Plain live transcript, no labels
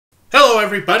Hello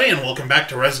everybody and welcome back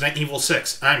to Resident Evil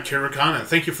 6. I'm Kirukan and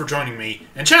thank you for joining me.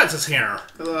 And Chaz is here.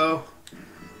 Hello.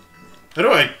 How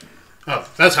do I... Oh,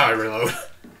 that's how I reload.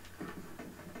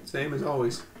 Same as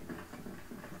always.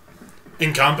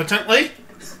 Incompetently?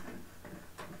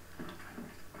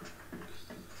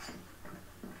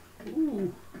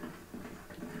 Ooh.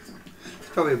 It's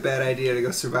probably a bad idea to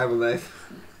go survival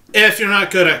knife. If you're not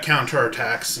good at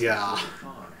counterattacks, yeah.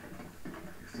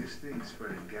 If this thing's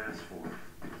spreading gas for it,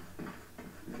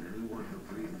 then anyone who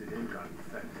breathed it in got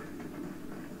infected.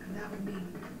 And that would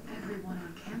mean everyone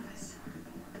on campus.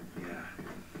 Yeah.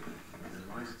 Then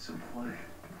why is it so quiet?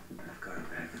 I've got a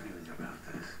bad feeling about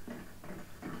this.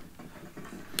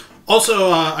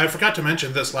 Also, I forgot to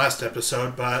mention this last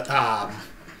episode, but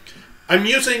I'm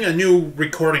using a new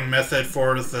recording method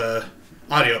for the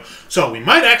audio. So we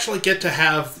might actually get to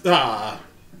have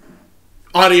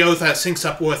audio that syncs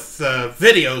up with the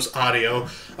video's audio,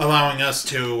 allowing us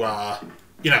to,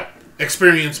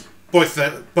 experience both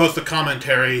the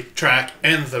commentary track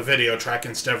and the video track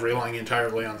instead of relying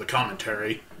entirely on the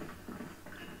commentary.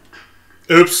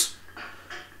 Oops.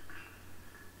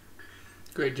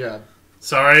 Great job.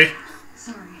 Sorry.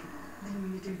 Sorry, I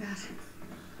didn't mean to do that.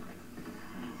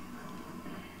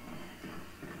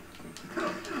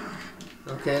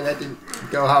 Okay, that didn't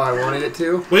go how I wanted it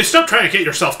to. Will you stop trying to get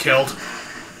yourself killed?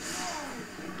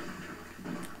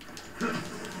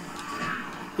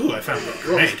 Ooh, I found a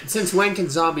grenade. Well, since when can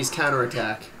zombies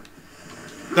counterattack?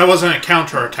 That wasn't a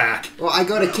counterattack. Well, I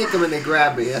go to kick them and they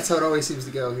grab me. That's how it always seems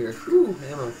to go here. Ooh,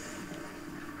 ammo.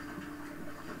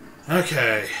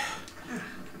 Okay.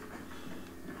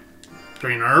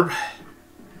 Green herb.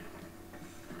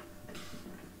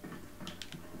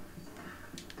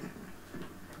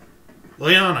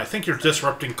 Leon, I think you're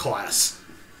disrupting class.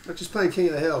 I'm just playing King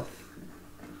of the Hill.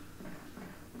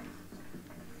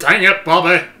 Dang it,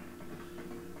 Bobby.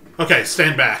 Okay,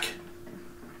 stand back.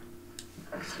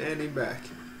 Standing back.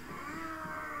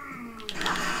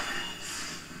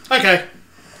 Okay.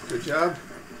 Good job.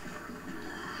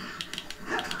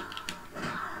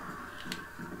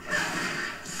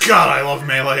 God, I love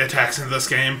melee attacks in this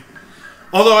game.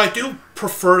 Although I do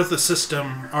prefer the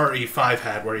system RE5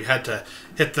 had, where you had to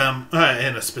hit them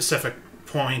in a specific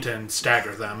point and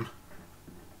stagger them.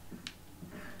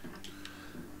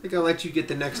 I think I'll let you get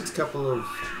the next couple of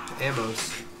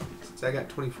ammos, since I got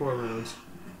 24 rounds.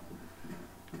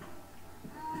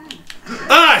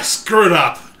 Ah, I screwed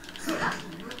up!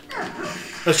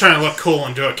 I was trying to look cool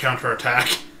and do a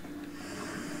counterattack.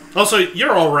 Also,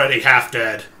 you're already half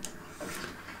dead.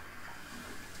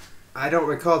 I don't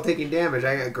recall taking damage.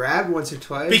 I got grabbed once or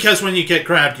twice. Because when you get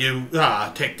grabbed, you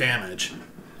take damage.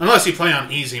 Unless you play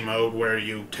on easy mode, where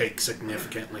you take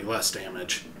significantly less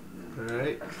damage.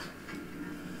 Alright.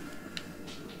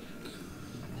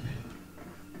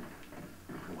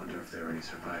 I wonder if there are any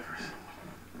survivors.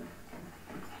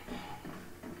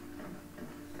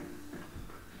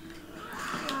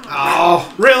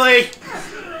 Oh! Really?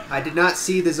 I did not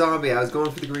see the zombie. I was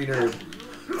going for the green herb.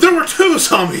 There were two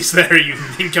zombies there, you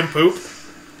nincompoop.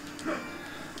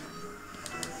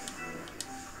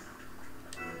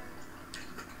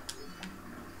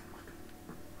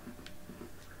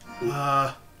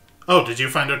 Oh, did you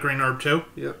find a green herb too?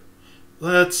 Yep.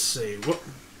 Let's see.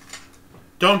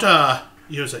 Don't,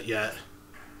 use it yet.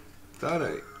 Thought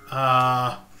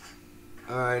I...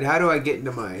 Alright, how do I get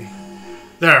into my...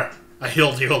 There. I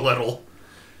healed you a little.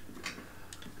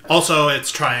 Also,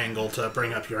 it's triangle to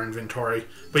bring up your inventory,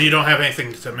 but you don't have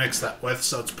anything to mix that with,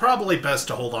 so it's probably best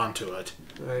to hold on to it.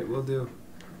 Alright, will do.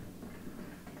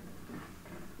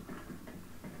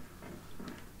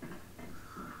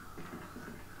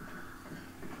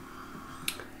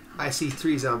 I see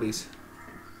 3 zombies.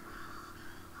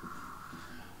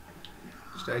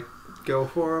 Should I go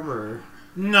for them, or...?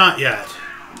 Not yet.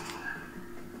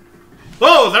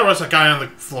 Oh, there was a guy on the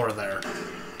floor there.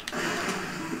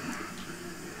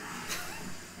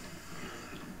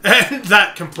 And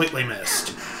that completely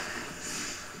missed.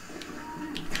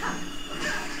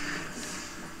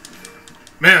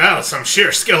 Man, that was some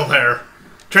sheer skill there.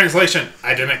 Translation,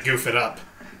 I didn't goof it up.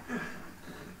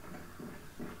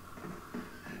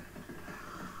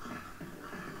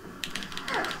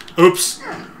 Oops.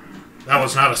 That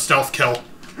was not a stealth kill.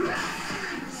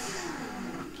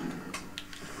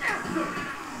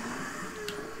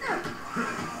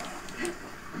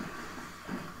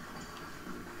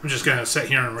 I'm just gonna sit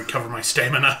here and recover my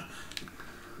stamina.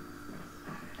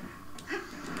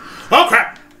 Oh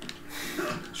crap!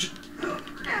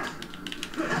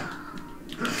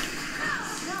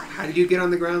 How did you get on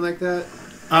the ground like that?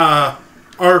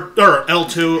 Or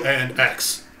L2 and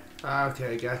X.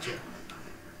 Okay, gotcha.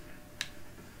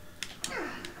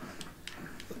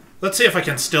 Let's see if I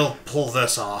can still pull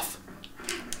this off.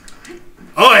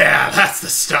 Oh yeah, that's the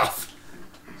stuff.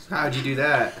 How'd you do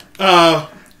that?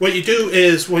 What you do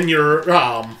is when you're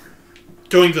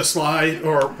doing the slide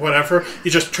or whatever,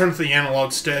 you just turn the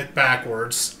analog stick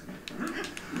backwards.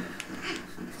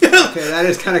 Okay, that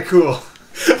is kind of cool.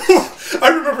 I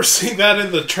remember seeing that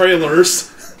in the trailers.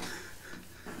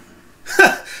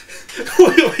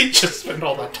 We just spent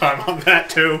all that time on that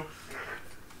too.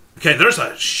 Okay, there's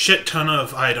a shit ton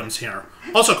of items here.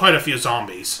 Also quite a few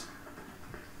zombies.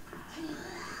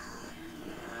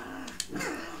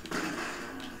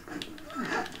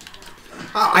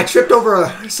 Oh, I tripped over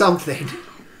something.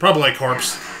 Probably a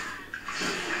corpse.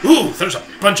 Ooh, there's a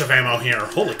bunch of ammo here.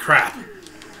 Holy crap.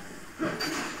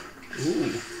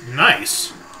 Ooh.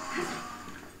 Nice.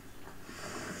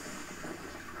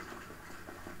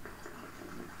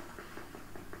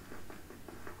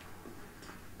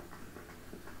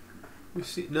 You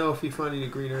see, no, if you find any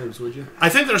green herbs, would you? I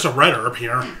think there's a red herb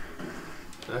here.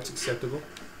 That's acceptable.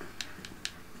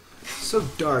 So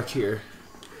dark here.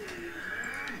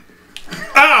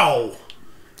 Ow!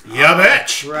 Ya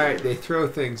bitch! Right, they throw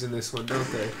things in this one, don't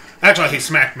they? Actually, he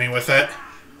smacked me with it.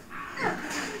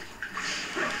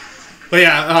 But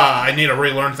yeah, I need to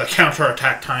relearn the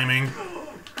counterattack timing.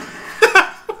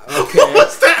 Okay. What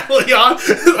was that, Leon?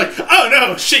 Like, oh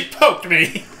no, she poked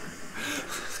me.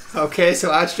 Okay,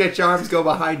 so outstretched arms go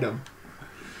behind him.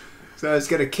 So I was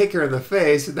gonna kick her in the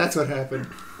face, and that's what happened.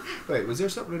 Wait, was there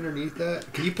something underneath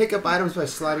that? Can you pick up items by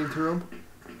sliding through them?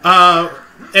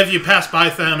 If you pass by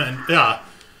them and,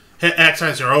 hit X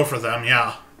as you're over them,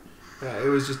 yeah. Yeah, it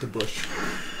was just a bush.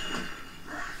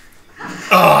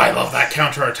 Oh, I love that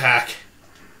counterattack.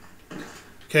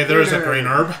 Okay, there's a green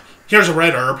herb. Here's a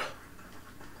red herb.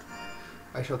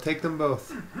 I shall take them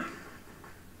both.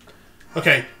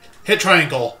 Okay, hit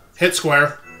triangle. Hit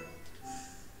square.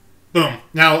 Boom.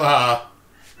 Now,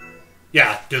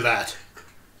 yeah, do that.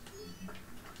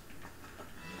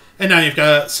 And now you've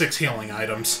got 6 healing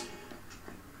items.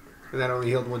 And that only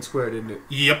healed one square, didn't it?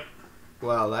 Yep.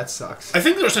 Wow, that sucks. I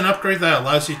think there's an upgrade that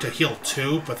allows you to heal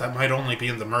 2, but that might only be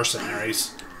in the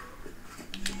mercenaries.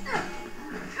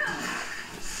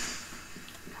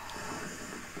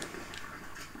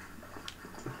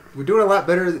 We're doing a lot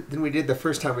better than we did the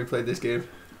first time we played this game.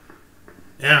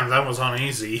 Yeah, that was on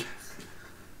easy.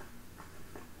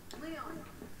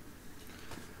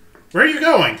 Where are you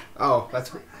going? Oh,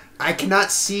 that's... I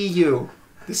cannot see you.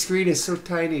 The screen is so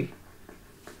tiny.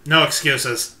 No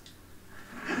excuses.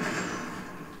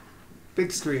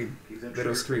 Big screen. Keep them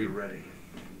Little sure screen. you're ready.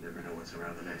 You never know what's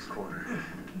around the next corner.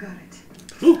 Got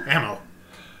it. Ooh, ammo.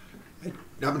 I'm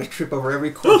gonna trip over every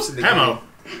corpse in Ooh, the ammo.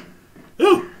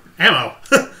 Ooh, ammo.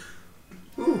 game.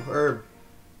 Ooh, herb.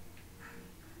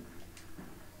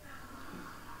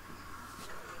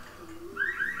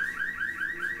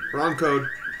 Wrong code.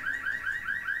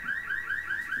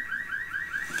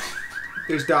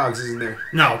 There's dogs, isn't there?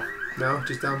 No, No?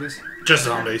 Just zombies? just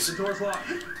zombies. The door's locked.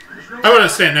 I want to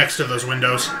stand next to those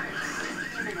windows.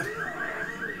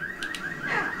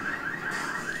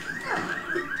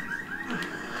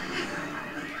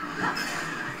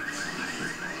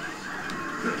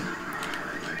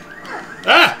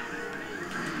 Ah!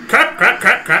 Crap, crap,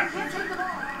 crap, crap.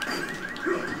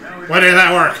 Why did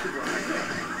that work?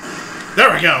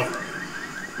 There we go.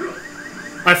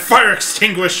 My fire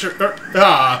extinguisher,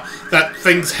 that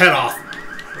thing's head off.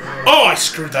 Oh, I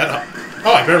screwed that up.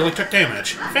 Oh, I barely took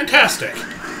damage. Fantastic.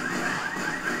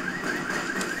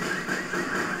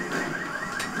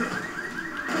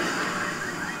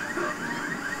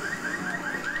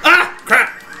 Ah, crap.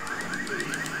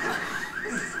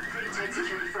 Pretty tight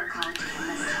security for a college team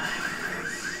this time.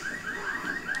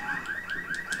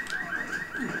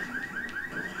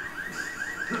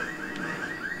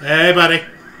 Hey, buddy.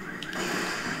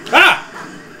 Ah!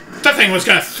 That thing was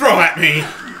gonna throw at me.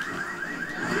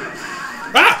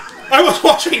 Ah! I was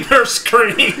watching her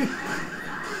scream.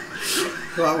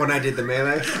 Well, when I did the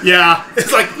melee. Yeah,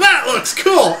 it's like, that looks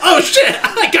cool. Oh shit,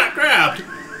 I got grabbed.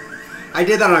 I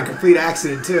did that on complete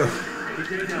accident, too. Keep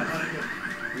getting down, honey.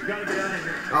 We gotta get out of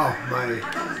here. Oh, my...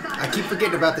 I keep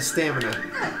forgetting about the stamina.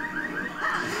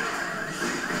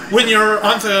 When you're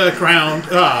on the ground,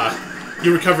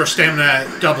 you recover stamina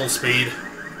at double speed.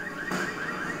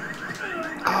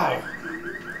 Ow.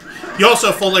 You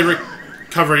also fully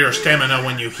recover your stamina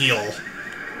when you heal.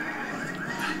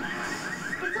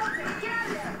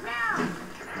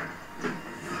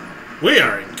 We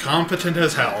are incompetent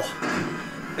as hell.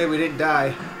 Hey, we didn't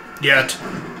die. Yet.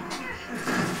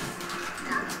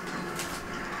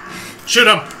 Shoot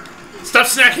them! Stop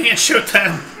snacking and shoot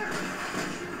them!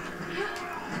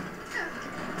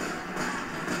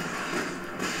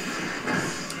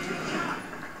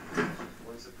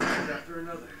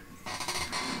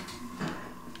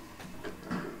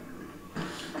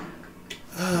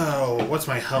 what's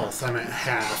my health? I'm at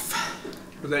half.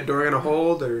 Was that door gonna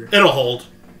hold, or? It'll hold.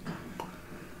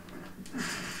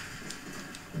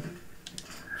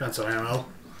 Got some ammo.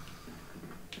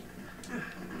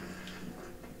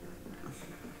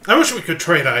 I wish we could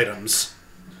trade items.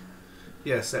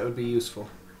 Yes, that would be useful.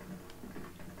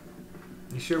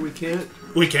 You sure we can't?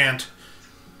 We can't.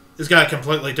 It's got a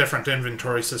completely different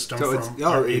inventory system So from it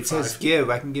RE5. says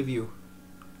give. I can give you.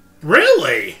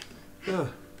 Really? Yeah.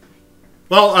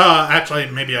 Well, actually,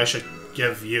 maybe I should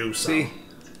give you some. See.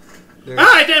 There's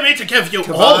I didn't mean to give you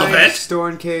combine, all of it. Store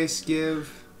in case,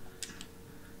 give,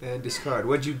 and discard.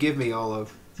 What'd you give me all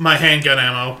of? My handgun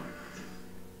ammo.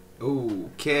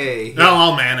 Okay. No,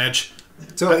 I'll manage.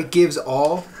 So it gives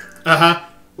all? Uh-huh.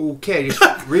 Okay,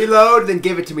 just reload, then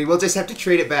give it to me. We'll just have to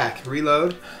trade it back.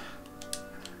 Reload.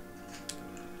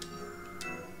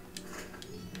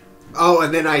 Oh,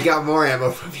 and then I got more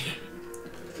ammo from you.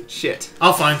 Shit.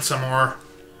 I'll find some more.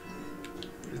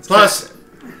 It's Plus,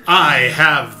 I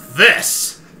have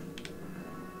this.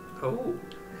 Oh.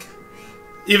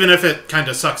 Even if it kind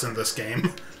of sucks in this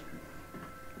game.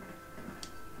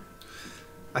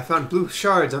 I found blue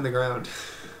shards on the ground.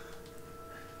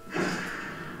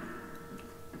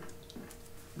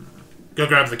 Go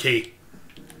grab the key.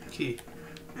 Key.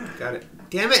 Got it.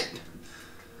 Damn it!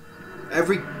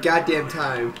 Every goddamn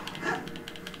time.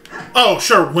 Oh,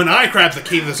 sure, when I grab the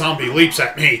key, the zombie leaps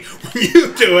at me. When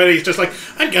you do it, he's just like,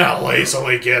 I'm gonna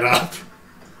lazily get up.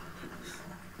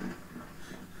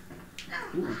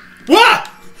 What?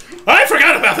 I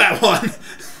forgot about that one!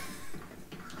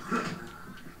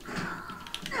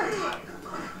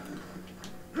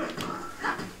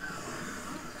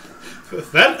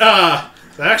 That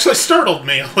actually startled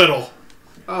me a little.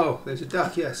 Oh, there's a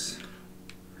duck, yes.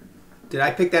 Did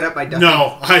I pick that up by ducking?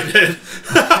 No, I did.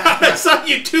 I saw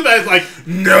you do that. I was like,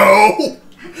 no!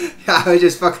 I was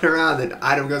just fucking around, then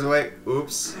item goes away.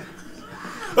 Oops.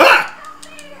 Ah!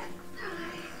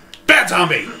 Bad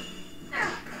zombie!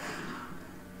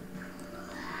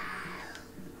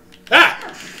 Ah!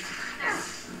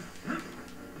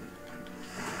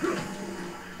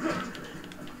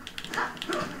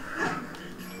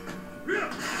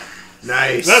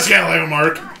 Nice. That's gonna leave a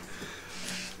mark.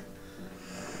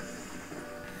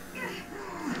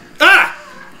 Ah!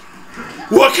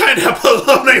 What kind of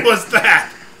baloney was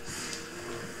that?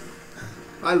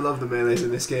 I love the melees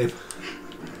in this game.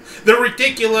 They're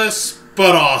ridiculous,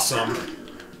 but awesome.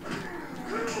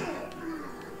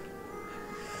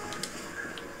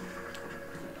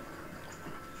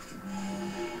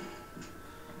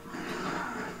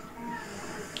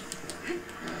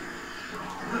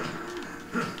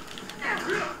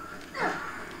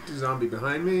 Zombie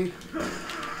behind me.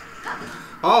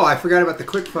 Oh, I forgot about the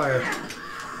quick fire.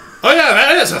 Oh yeah,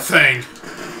 that is a thing.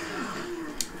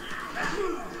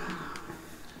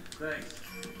 Thanks.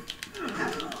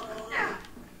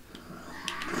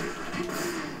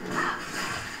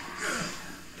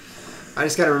 I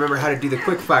just gotta remember how to do the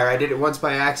quick fire. I did it once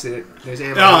by accident. There's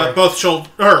ammo here.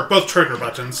 Both trigger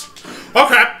buttons.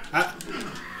 Okay.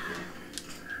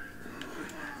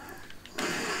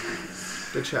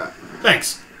 Good shot.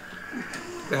 Thanks.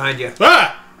 Behind you.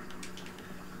 Ah!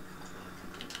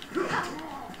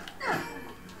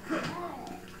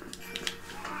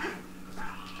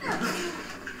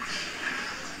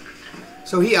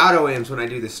 So he auto aims when I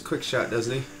do this quick shot,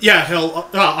 doesn't he? Yeah, he'll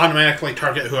automatically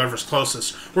target whoever's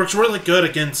closest. Works really good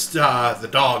against the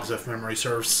dogs, if memory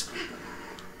serves.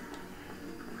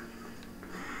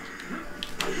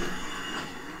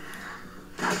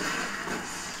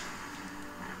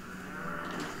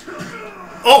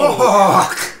 Oh!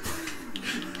 Fuck!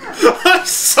 I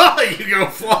saw you go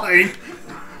flying!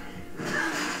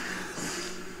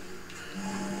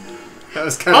 That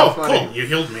was kind of Oh, funny. cool. You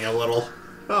healed me a little.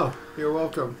 Oh, you're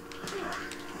welcome.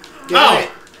 Damn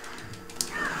it.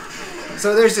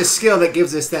 So there's a skill that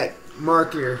gives us that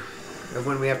marker of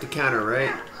when we have to counter,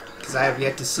 right? Because I have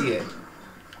yet to see it.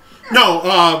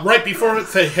 No, right before it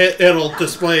hit, it'll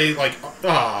display, like,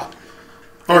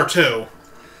 R2.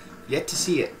 Yet to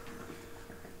see it.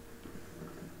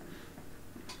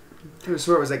 I could have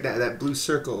swore it was like that blue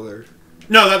circle or...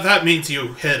 No, that means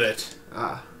you hit it.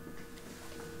 Ah.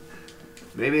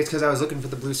 Maybe it's because I was looking for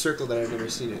the blue circle that I've never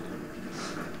seen it.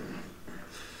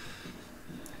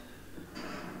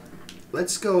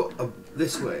 Let's go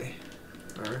this way.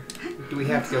 Or do we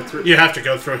have to go through? You have to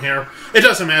go through here. It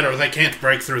doesn't matter. They can't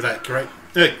break through that, right?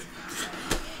 They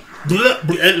can't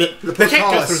go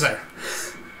portcullis. through there.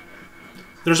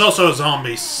 There's also a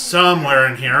zombie somewhere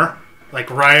in here. Like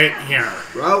right here.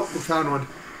 Oh, we found one.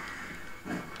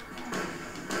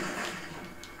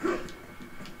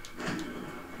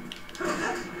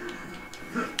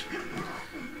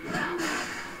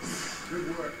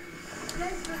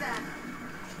 Thanks for that.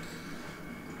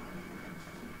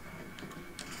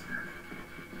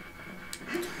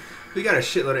 We got a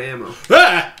shitload of ammo.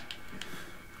 Ah!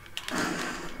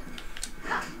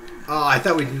 Oh, I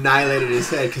thought we annihilated his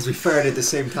head because we fired at the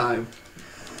same time.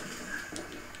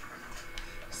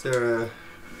 Is there a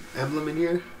emblem in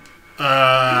here?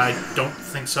 I don't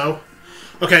think so.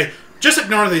 Okay, just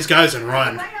ignore these guys and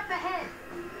run. Right up ahead.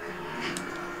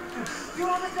 You're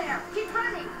almost there. Keep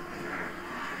running.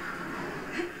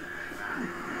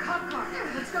 Cop car.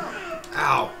 Let's go.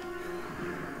 Ow.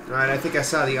 Alright, I think I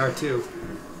saw the R2.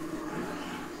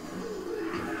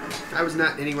 I was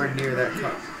not anywhere near that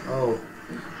car. Oh.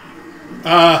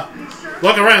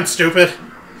 Look around, stupid.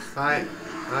 I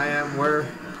am where...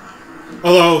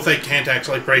 Although they can't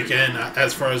actually break in,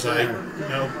 as far as I know.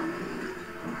 No,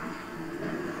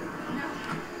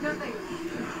 nothing.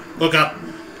 Look up.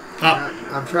 Up.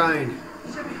 I'm trying.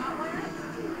 Should we hotwire it?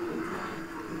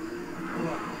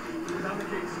 Not the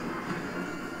case.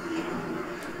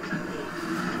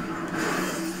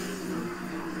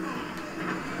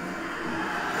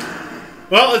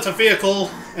 Well, it's a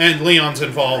vehicle, and Leon's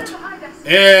involved. Behind us.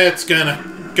 It's gonna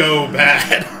go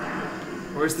bad.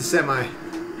 Where's the semi?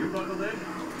 You buckled in?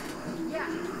 Yeah.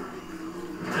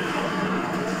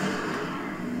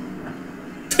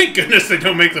 Thank goodness they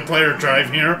don't make the player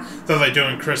drive here, though they do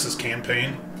in Chris's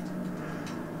campaign.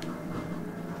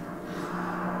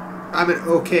 I'm an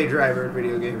okay driver in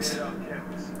video games. Get off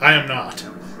campus. I am not.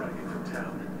 Now we just gotta get from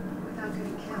town. Without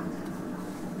getting killed.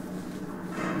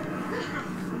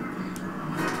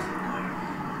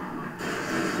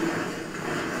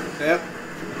 Yep.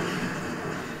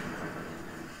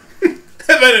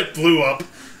 And then it blew up.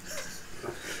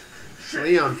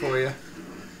 Leon for you.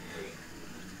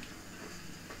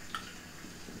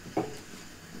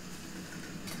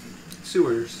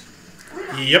 Sewers.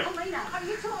 Yep. Elena, are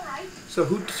you two alright? So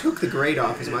who took the grate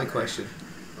off is my question.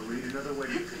 But we need another way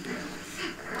to get to town.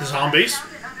 The zombies?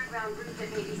 Found an underground route that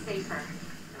may be safer.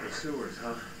 The sewers,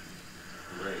 huh?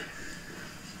 Great.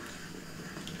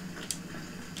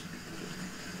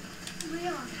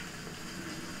 Leon.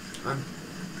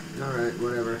 Alright,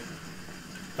 whatever.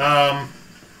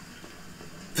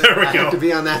 There we I have to go.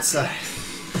 be on that side.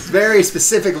 It's very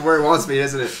specific of where it wants me,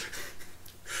 isn't it?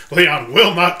 Leon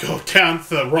will not go down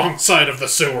the wrong side of the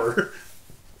sewer.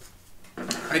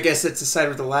 I guess it's the side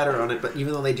with the ladder on it, but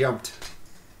even though they jumped.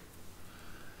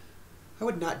 I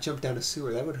would not jump down a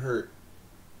sewer, that would hurt.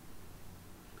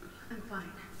 I'm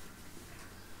fine.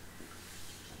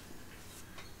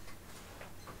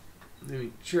 I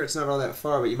mean, sure, it's not all that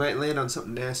far, but you might land on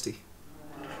something nasty.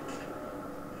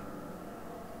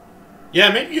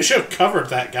 Yeah, maybe you should have covered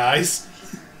that, guys.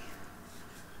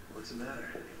 What's the matter?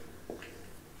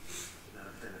 Not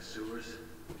a fan of sewers?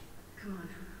 Come on.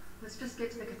 Let's just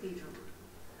get to the cathedral.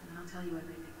 And I'll tell you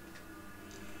everything.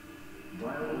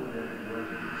 Bioorganic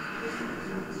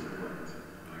weapons.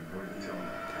 I'm going to tell him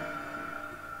what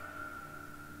happened.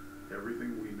 Everything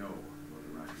we know about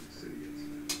the Raccoon City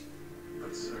incident.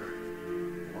 But sir,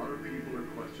 a lot of people are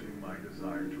questioning my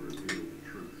desire to reveal the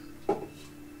truth.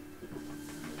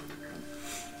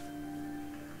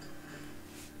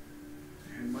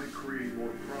 It might create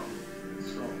more problems than it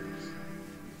solves.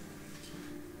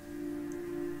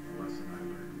 A lesson I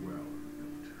learned well in the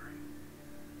military.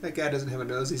 That guy doesn't have a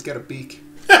nose, he's got a beak.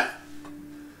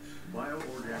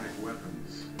 Bioorganic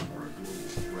weapons are a global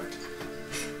threat.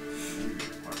 We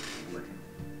are part of the blame.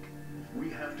 We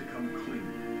have to come clean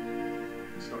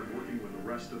and start working with the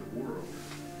rest of the world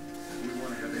if we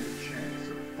want to have any chance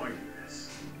of fighting this.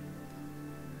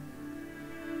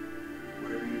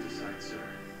 Whatever you decide, sir,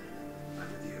 I'm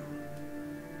with you.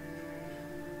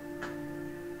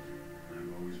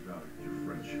 I've always valued your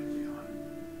friendship, Leon.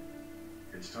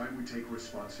 It's time we take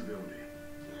responsibility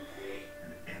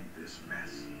and end this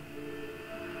mess.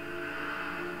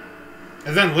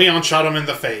 And then Leon shot him in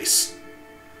the face.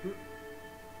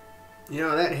 You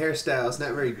know, that hairstyle is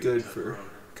not very good for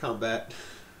combat.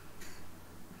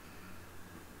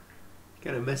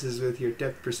 Kind of messes with your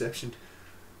depth perception.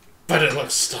 But it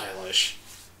looks stylish.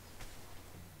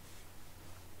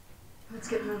 Let's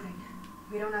get moving.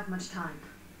 We don't have much time.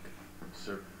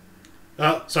 Sir,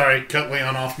 Oh, sorry, cut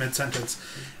Leon off mid-sentence.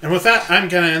 And with that, I'm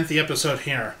going to end the episode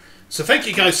here. So thank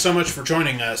you guys so much for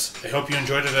joining us. I hope you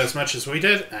enjoyed it as much as we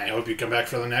did, and I hope you come back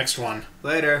for the next one.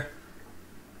 Later.